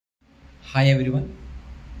Hi everyone.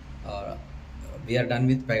 Uh, we are done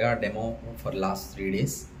with Pega demo for last 3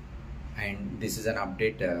 days, and this is an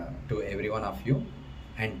update to every one of you.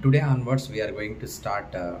 And today onwards, we are going to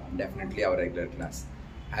start definitely our regular class.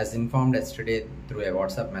 As informed yesterday through a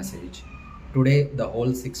WhatsApp message, today the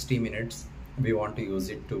whole 60 minutes we want to use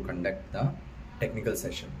it to conduct the technical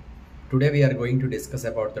session. Today we are going to discuss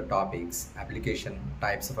about the topics, application,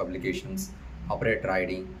 types of applications, operator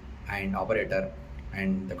ID and operator,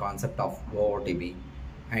 and the concept of OOTB.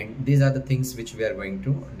 And these are the things which we are going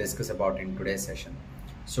to discuss about in today's session.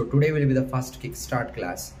 So today will be the first kickstart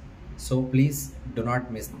class. So please do not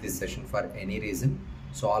miss this session for any reason.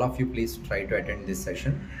 So all of you please try to attend this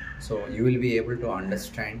session. So you will be able to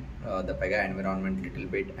understand the Pega environment little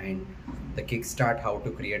bit, and the kickstart how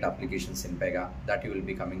to create applications in Pega, that you will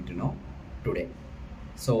be coming to know today.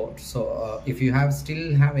 So if you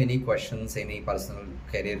still have any questions, any personal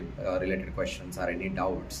career related questions or any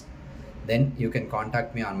doubts, then you can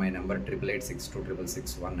contact me on my number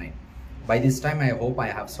 8886266619. By this time, I hope I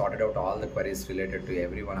have sorted out all the queries related to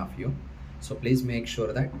every one of you. So please make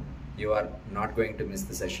sure that you are not going to miss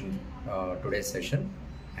the session, today's session,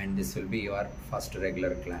 and this will be your first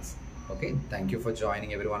regular class. Okay, thank you for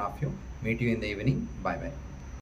joining every one of you. Meet you in the evening. Bye bye.